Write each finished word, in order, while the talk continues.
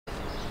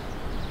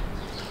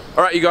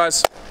Alright you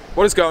guys,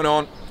 what is going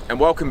on? And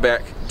welcome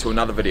back to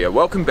another video.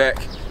 Welcome back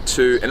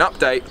to an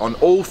update on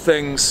all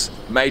things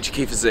Major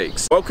Key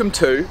Physiques. Welcome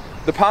to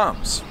the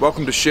Palms.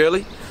 Welcome to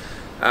Shirley.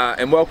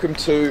 And welcome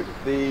to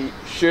the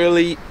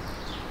Shirley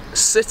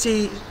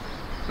City...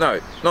 No,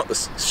 not the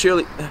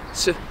Shirley...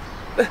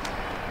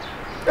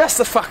 That's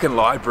the fucking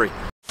library.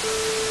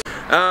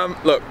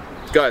 Look,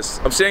 guys,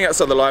 I'm sitting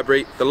outside the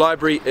library. The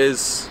library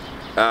is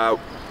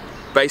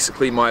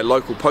basically my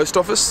local post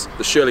office,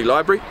 the Shirley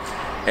Library.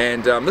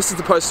 And this is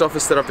the post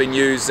office that I've been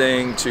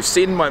using to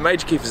send my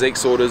Major Key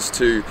Physiques orders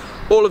to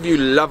all of you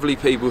lovely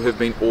people who have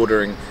been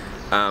ordering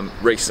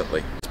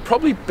recently. It's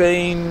probably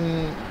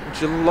been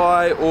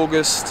July,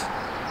 August.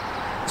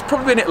 It's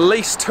probably been at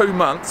least 2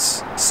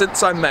 months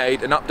since I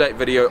made an update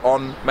video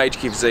on Major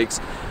Key Physiques,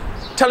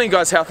 telling you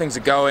guys how things are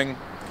going,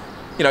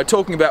 you know,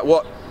 talking about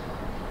what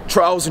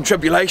trials and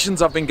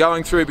tribulations I've been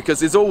going through, because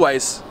there's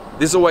always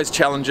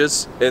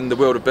challenges in the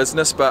world of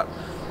business. But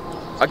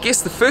I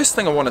guess the first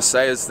thing I want to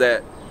say is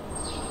that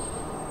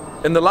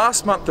in the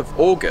last month of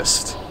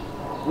August,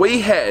 we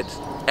had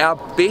our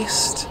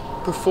best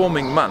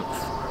performing month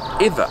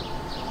ever.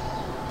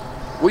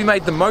 We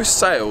made the most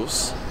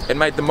sales and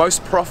made the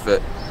most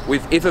profit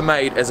we've ever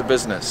made as a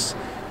business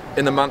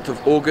in the month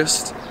of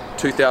August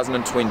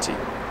 2020.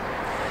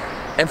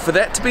 And for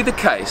that to be the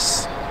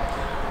case,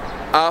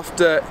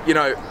 after, you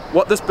know,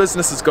 what this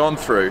business has gone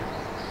through,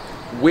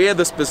 where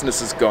this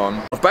business has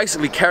gone, I've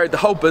basically carried the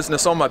whole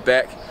business on my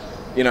back,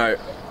 you know,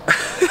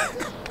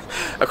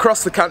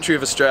 across the country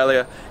of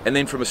Australia, and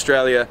then from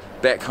Australia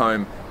back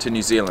home to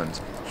New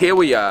Zealand. Here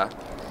we are,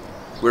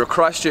 we're a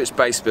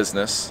Christchurch-based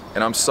business,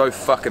 and I'm so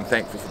fucking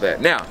thankful for that.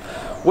 Now,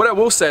 what I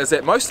will say is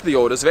that most of the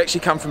orders have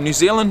actually come from New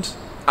Zealand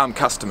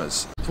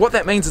customers. So what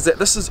that means is that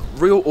this is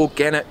real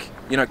organic,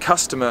 you know,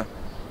 customer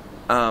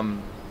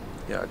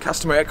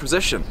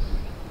acquisition.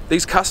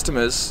 These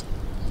customers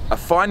are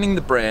finding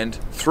the brand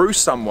through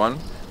someone,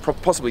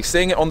 possibly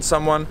seeing it on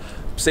someone,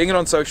 seeing it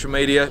on social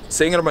media,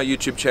 seeing it on my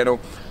YouTube channel.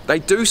 They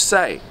do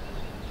say,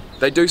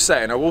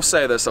 and I will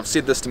say this, I've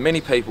said this to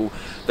many people,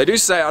 they do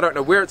say, I don't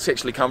know where it's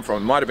actually come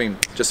from, it might have been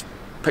just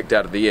picked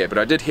out of the air, but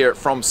I did hear it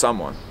from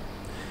someone,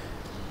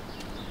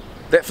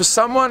 that for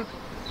someone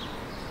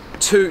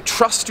to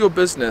trust your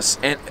business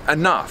and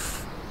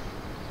enough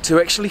to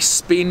actually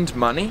spend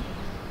money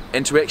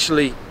and to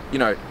actually, you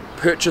know,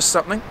 purchase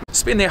something,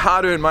 spend their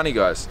hard-earned money,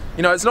 guys.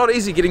 You know, it's not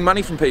easy getting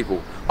money from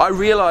people. I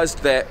realized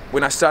that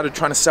when I started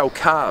trying to sell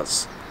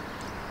cars.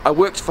 I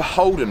worked for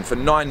Holden for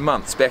 9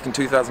 months back in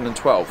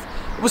 2012.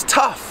 It was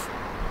tough,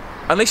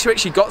 unless you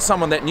actually got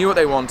someone that knew what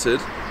they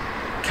wanted,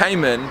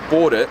 came in,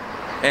 bought it,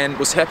 and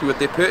was happy with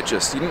their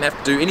purchase. You didn't have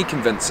to do any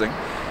convincing.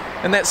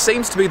 And that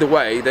seems to be the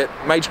way that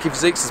Major Key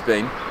Physiques has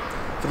been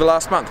for the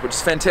last month, which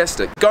is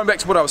fantastic. Going back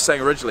to what I was saying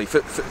originally,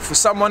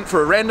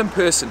 for a random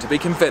person to be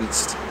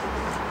convinced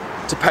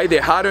to pay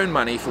their hard-earned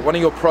money for one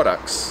of your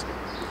products,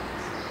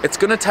 it's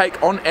going to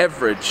take on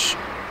average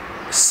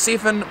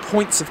 7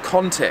 points of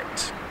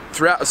contact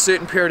throughout a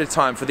certain period of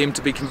time for them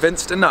to be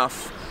convinced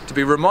enough, to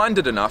be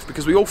reminded enough,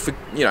 because we all,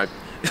 you know,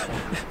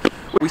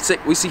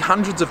 we see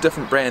hundreds of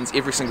different brands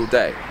every single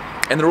day,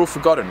 and they're all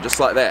forgotten just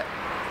like that.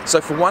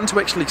 So for one to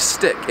actually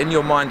stick in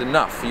your mind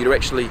enough for you to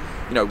actually,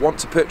 you know, want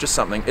to purchase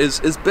something is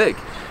big,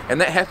 and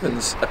that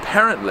happens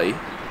apparently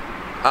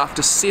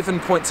after 7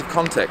 points of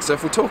contact. So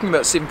if we're talking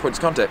about 7 points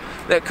of contact,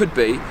 that could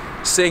be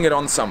seeing it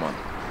on someone.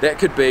 That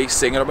could be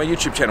seeing it on my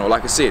YouTube channel,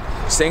 like I said,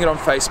 seeing it on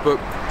Facebook,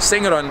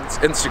 seeing it on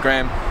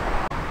Instagram,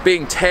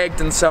 being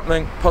tagged in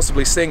something,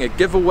 possibly seeing a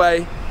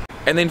giveaway,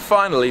 and then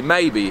finally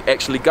maybe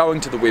actually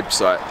going to the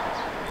website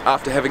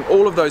after having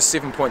all of those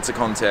 7 points of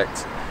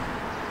contact,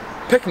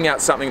 picking out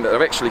something that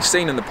I've actually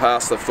seen in the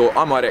past, I've thought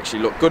I might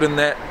actually look good in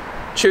that,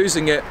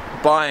 choosing it,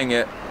 buying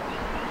it.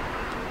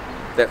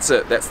 That's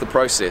it, that's the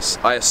process,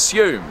 I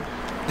assume.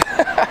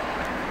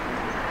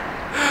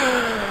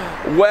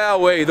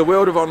 Wowee, the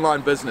world of online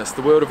business,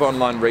 the world of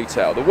online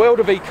retail, the world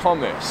of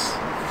e-commerce.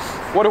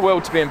 What a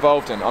world to be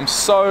involved in. I'm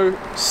so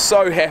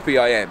happy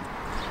I am.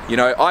 You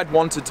know, I'd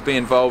wanted to be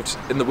involved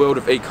in the world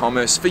of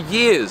e-commerce for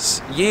years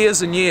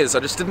and years. I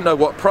just didn't know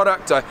what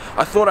product. I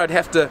thought I'd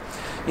have to,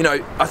 you know,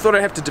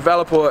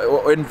 develop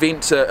or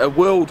invent a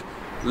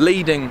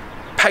world-leading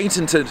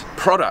patented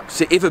product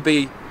to ever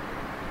be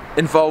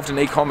involved in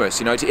e-commerce,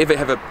 you know, to ever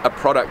have a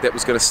product that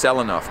was going to sell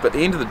enough. But at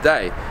the end of the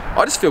day,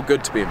 I just feel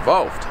good to be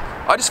involved.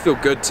 I just feel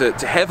good to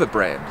have a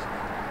brand.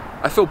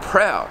 I feel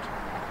proud.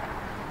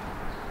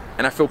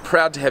 And I feel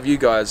proud to have you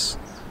guys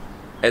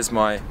as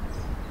my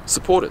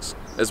supporters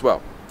as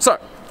well. So,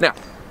 now,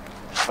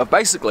 I've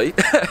basically,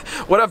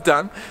 what I've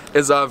done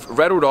is I've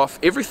rattled off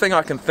everything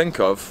I can think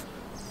of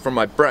from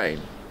my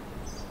brain,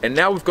 and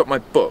now we've got my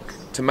book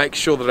to make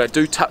sure that I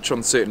do touch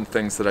on certain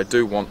things that I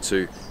do want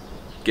to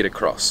get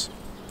across.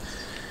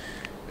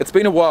 It's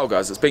been a while,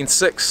 guys. It's been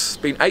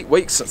 8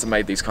 weeks since I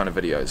made these kind of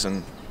videos,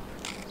 and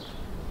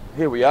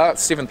here we are,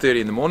 it's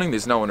 7:30 in the morning,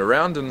 there's no one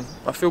around, and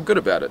I feel good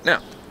about it.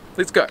 Now,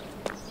 let's go.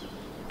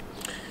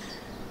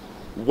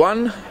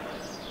 One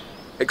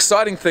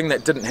exciting thing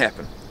that didn't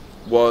happen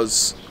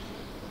was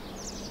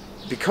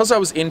because I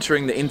was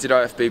entering the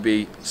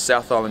NZIFBB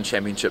South Island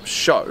Championship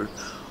show,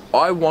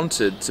 I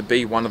wanted to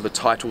be one of the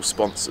title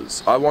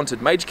sponsors. I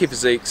wanted Major Key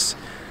Physiques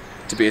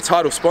to be a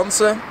title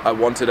sponsor. I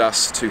wanted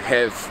us to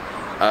have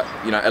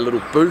a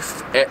little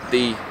booth at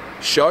the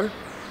show.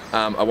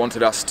 I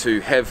wanted us to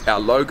have our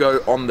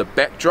logo on the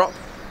backdrop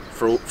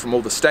from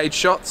all the stage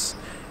shots,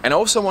 and I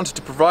also wanted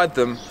to provide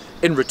them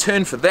in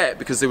return for that,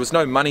 because there was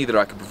no money that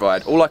I could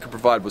provide. All I could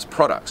provide was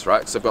products,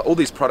 right? So I've got all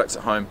these products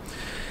at home.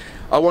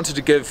 I wanted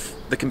to give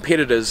the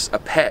competitors a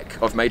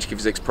pack of Major Key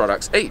Physiques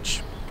products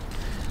each.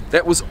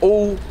 That was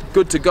all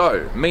good to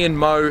go. Me and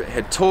Mo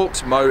had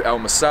talked. Mo Al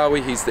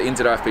Masawi, he's the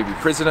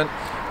NZIFBB president.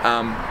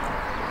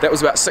 That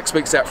was about 6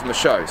 weeks out from the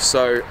show.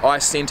 So I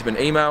sent him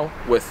an email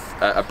with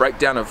a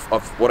breakdown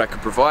of what I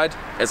could provide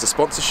as a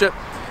sponsorship.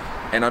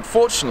 And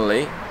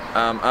unfortunately,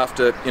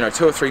 after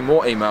 2 or 3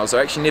 more emails,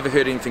 I actually never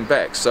heard anything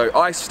back. So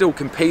I still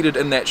competed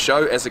in that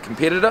show as a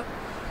competitor.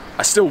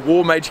 I still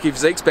wore Major Key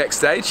Physiques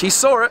backstage. He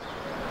saw it.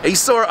 He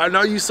saw it. I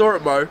know you saw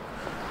it, Mo.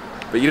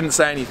 But you didn't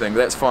say anything, but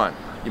that's fine.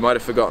 You might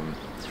have forgotten.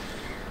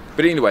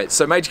 But anyway,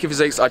 so Major Key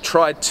Physiques, I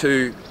tried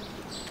to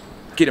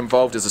get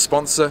involved as a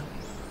sponsor,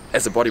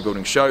 as a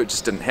bodybuilding show. It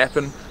just didn't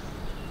happen.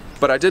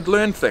 But I did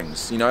learn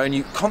things, and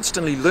you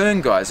constantly learn,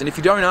 guys, and if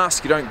you don't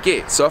ask, you don't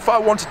get. So if I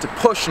wanted to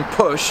push and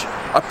push,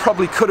 I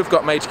probably could have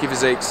got Major Key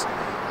Physiques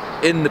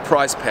in the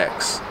prize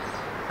packs.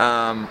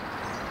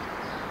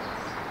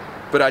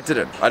 But I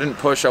didn't. I didn't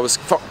push. I was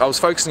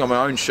focusing on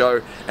my own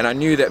show, and I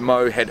knew that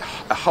Mo had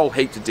a whole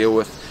heap to deal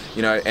with,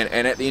 and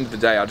at the end of the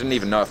day, I didn't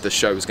even know if this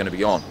show was going to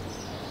be on.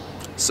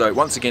 So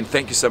once again,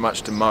 thank you so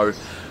much to Mo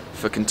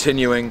for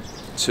continuing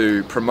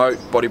to promote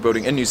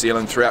bodybuilding in New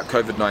Zealand throughout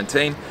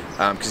COVID-19,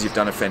 because you've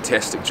done a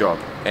fantastic job,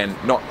 and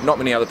not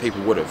many other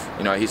people would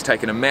have. He's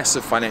taken a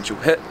massive financial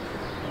hit,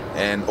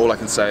 and all I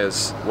can say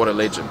is, what a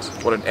legend,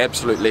 what an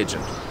absolute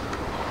legend.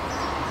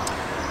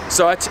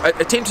 So I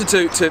attempted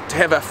to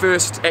have our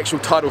first actual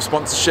title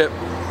sponsorship.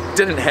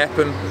 Didn't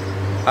happen,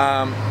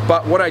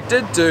 but what I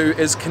did do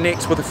is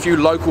connect with a few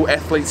local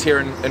athletes here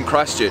in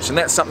Christchurch, and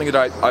that's something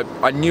that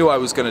I knew I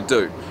was going to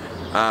do.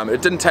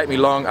 It didn't take me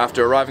long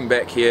after arriving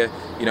back here.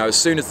 As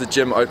soon as the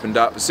gym opened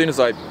up, as soon as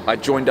I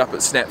joined up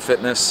at Snap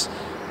Fitness,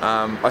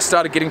 I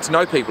started getting to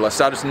know people. I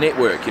started to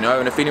network,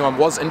 and if anyone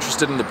was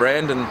interested in the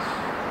brand and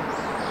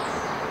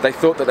they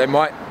thought that they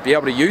might be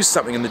able to use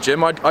something in the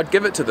gym, I'd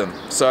give it to them.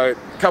 So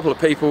a couple of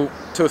people,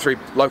 2 or 3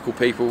 local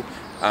people,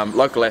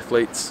 local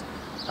athletes,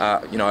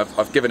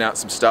 I've given out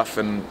some stuff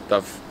and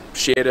they've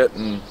shared it,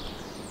 and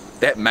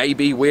that may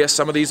be where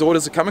some of these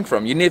orders are coming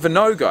from. You never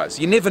know, guys.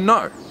 You never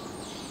know.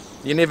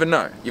 You never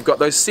know. You've got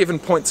those 7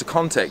 points of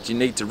contact you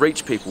need to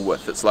reach people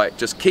with. It's like,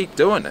 just keep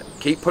doing it.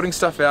 Keep putting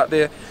stuff out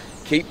there.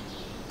 Keep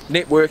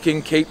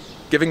networking. Keep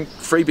giving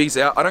freebies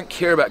out. I don't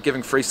care about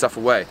giving free stuff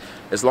away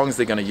as long as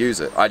they're going to use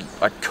it. I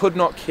could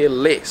not care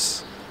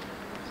less.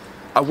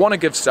 I want to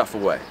give stuff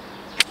away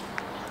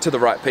to the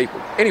right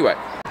people. Anyway,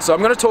 so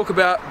I'm going to talk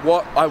about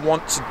what I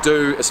want to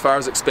do as far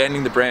as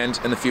expanding the brand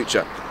in the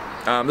future.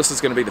 This is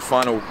going to be the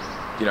final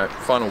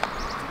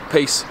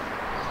piece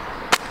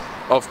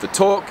of the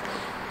talk.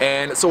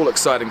 And it's all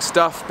exciting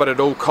stuff, but it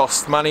all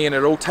costs money and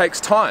it all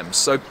takes time.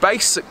 So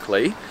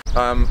basically,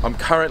 I'm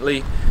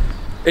currently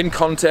in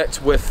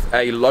contact with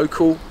a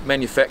local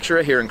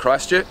manufacturer here in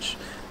Christchurch.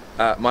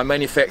 My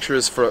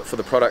manufacturers for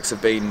the products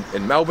have been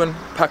in Melbourne,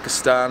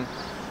 Pakistan,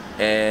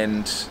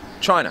 and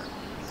China.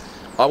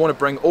 I want to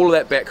bring all of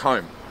that back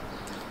home.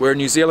 We're a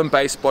New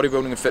Zealand-based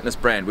bodybuilding and fitness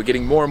brand. We're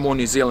getting more and more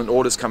New Zealand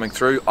orders coming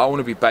through. I want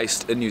to be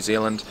based in New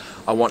Zealand.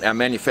 I want our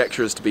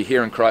manufacturers to be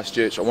here in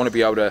Christchurch. I want to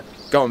be able to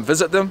go and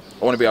visit them.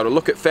 I want to be able to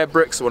look at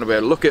fabrics. I want to be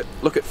able to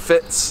look at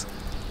fits,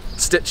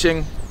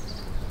 stitching,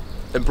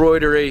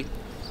 embroidery,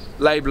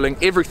 labeling,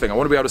 everything. I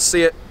want to be able to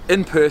see it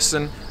in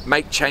person,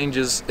 make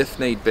changes if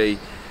need be,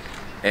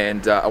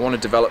 and I want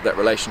to develop that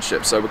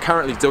relationship. So we're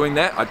currently doing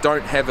that. I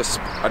don't have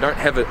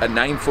a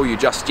name for you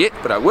just yet,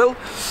 but I will.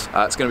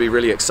 It's going to be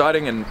really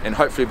exciting, and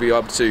hopefully be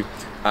able to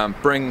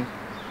bring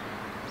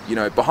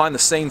behind the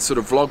scenes sort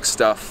of vlog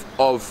stuff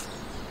of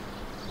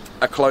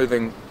a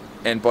clothing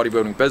and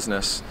bodybuilding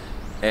business,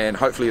 and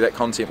hopefully that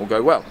content will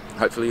go well.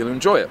 Hopefully you'll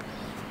enjoy it.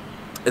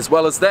 As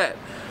well as that,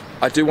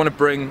 I do want to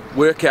bring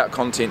workout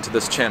content to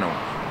this channel.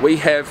 We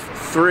have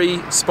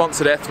 3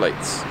 sponsored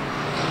athletes.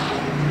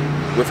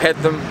 We've had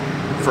them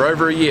for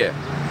over a year.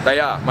 They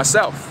are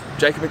myself,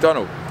 Jacob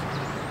McDonald.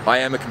 I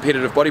am a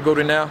competitive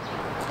bodybuilder now.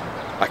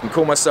 I can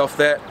call myself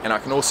that, and I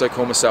can also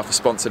call myself a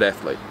sponsored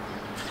athlete.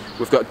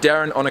 We've got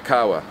Darren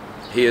Onakawa.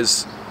 He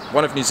is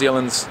one of New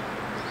Zealand's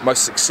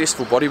most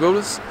successful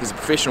bodybuilders. He's a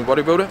professional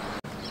bodybuilder,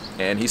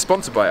 and he's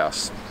sponsored by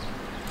us.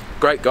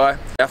 Great guy.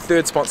 Our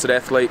 3rd sponsored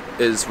athlete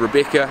is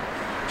Rebecca.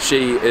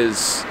 She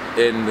is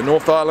in the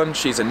North Island.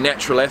 She's a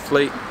natural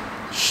athlete.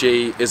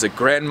 She is a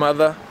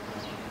grandmother,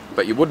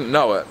 but you wouldn't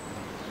know it.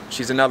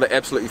 She's another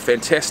absolutely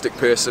fantastic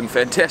person,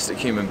 fantastic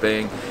human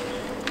being,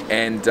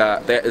 and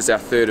that is our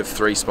 3rd of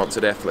 3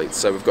 sponsored athletes.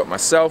 So we've got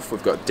myself,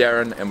 we've got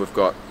Darren, and we've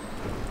got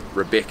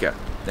Rebecca.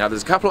 Now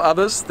there's a couple of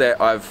others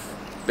that I've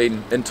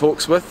been in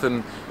talks with,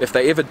 and if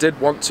they ever did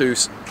want to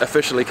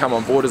officially come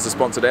on board as a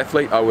sponsored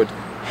athlete, I would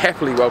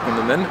happily welcome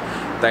them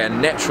in. They are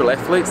natural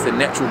athletes, they're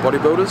natural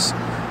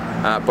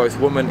bodybuilders, both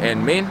women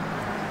and men,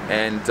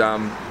 and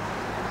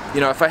you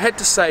know, if I had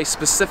to say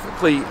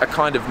specifically a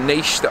kind of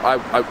niche that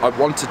I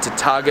wanted to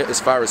target as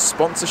far as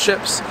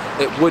sponsorships,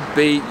 it would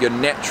be your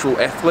natural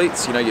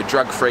athletes, you know, your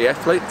drug-free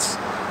athletes.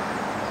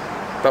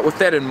 But with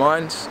that in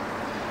mind,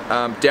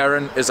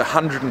 Darren is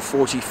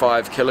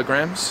 145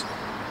 kilograms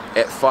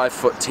at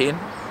 5'10",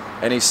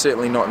 and he's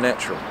certainly not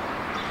natural.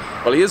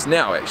 Well, he is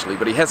now actually,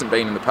 but he hasn't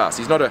been in the past.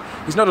 He's not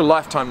a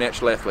lifetime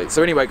natural athlete.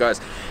 So anyway, guys,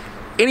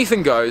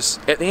 anything goes.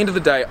 At the end of the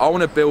day, I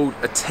want to build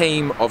a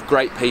team of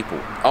great people.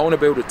 I want to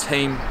build a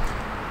team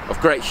of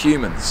great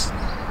humans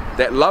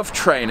that love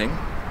training,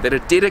 that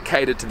are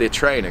dedicated to their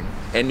training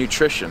and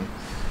nutrition,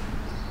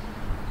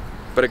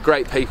 but are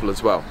great people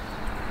as well.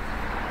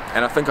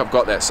 And I think I've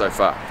got that so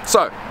far.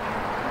 So,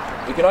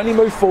 we can only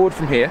move forward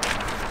from here.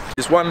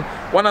 There's one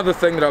other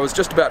thing that I was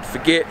just about to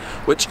forget,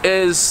 which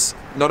is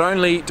not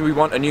only do we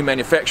want a new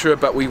manufacturer,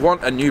 but we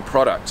want a new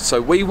product.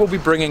 So we will be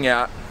bringing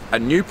out a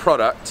new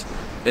product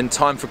in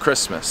time for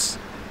Christmas.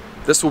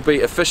 This will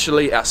be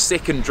officially our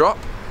second drop,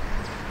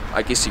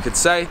 I guess you could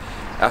say.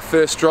 Our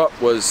first drop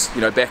was,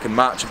 you know, back in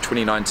March of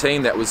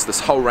 2019. That was this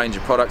whole range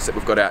of products that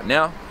we've got out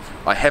now.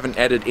 I haven't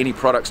added any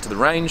products to the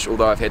range,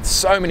 although I've had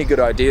so many good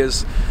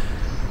ideas.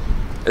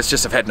 It's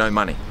just I've had no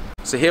money.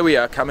 So here we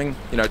are coming,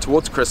 you know,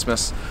 towards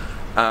Christmas.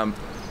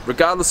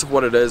 Regardless of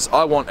what it is,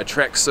 I want a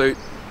tracksuit.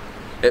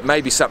 It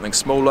may be something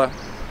smaller,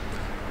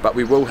 but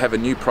we will have a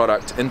new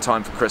product in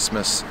time for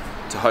Christmas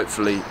to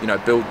hopefully, you know,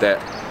 build that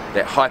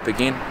hype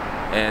again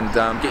and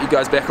get you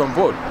guys back on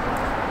board.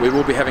 We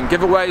will be having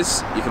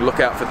giveaways. You can look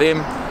out for them.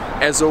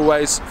 As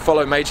always,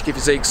 follow Major Key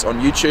Physiques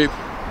on YouTube.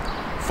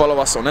 Follow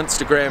us on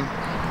Instagram.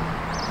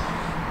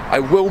 I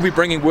will be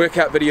bringing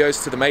workout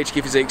videos to the Major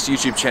Key Physiques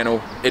YouTube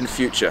channel in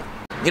future.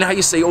 You know how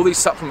you see all these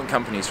supplement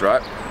companies,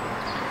 right?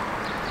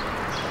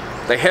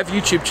 They have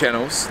YouTube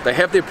channels, they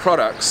have their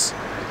products,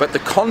 but the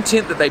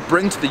content that they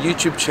bring to the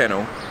YouTube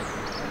channel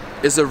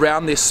is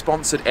around their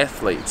sponsored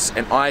athletes,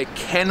 and I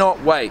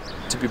cannot wait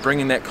to be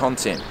bringing that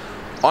content.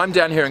 I'm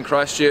down here in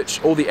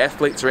Christchurch, all the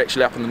athletes are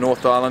actually up in the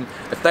North Island.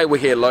 If they were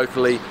here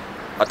locally,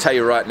 I'll tell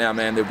you right now,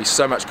 man, there'll be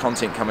so much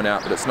content coming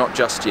out, but it's not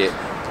just yet.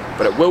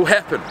 But it will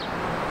happen.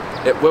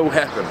 It will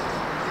happen.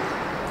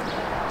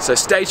 So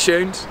stay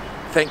tuned.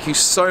 Thank you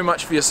so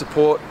much for your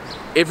support.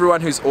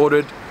 Everyone who's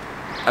ordered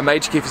a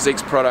Major Key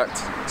Physiques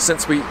product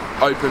since we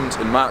opened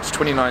in March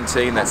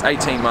 2019, that's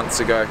 18 months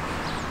ago.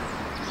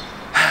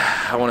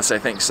 I want to say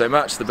thanks so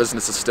much. The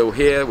business is still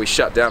here. We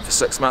shut down for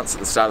 6 months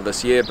at the start of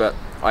this year, but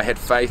I had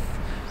faith,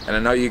 and I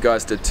know you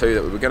guys did too,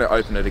 that we were going to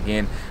open it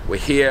again. We're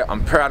here.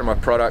 I'm proud of my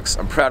products.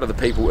 I'm proud of the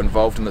people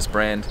involved in this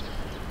brand.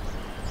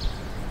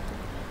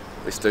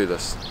 Let's do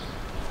this.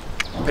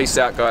 Peace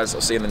out, guys. I'll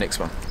see you in the next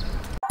one.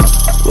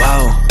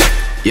 Whoa,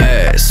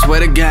 yeah, swear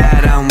to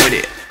God I'm with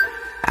it.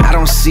 I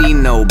don't see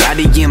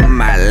nobody in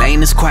my lane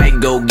that's quite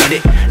go get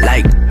it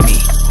like me.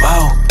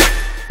 Whoa,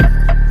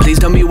 please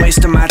don't be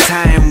wasting my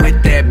time.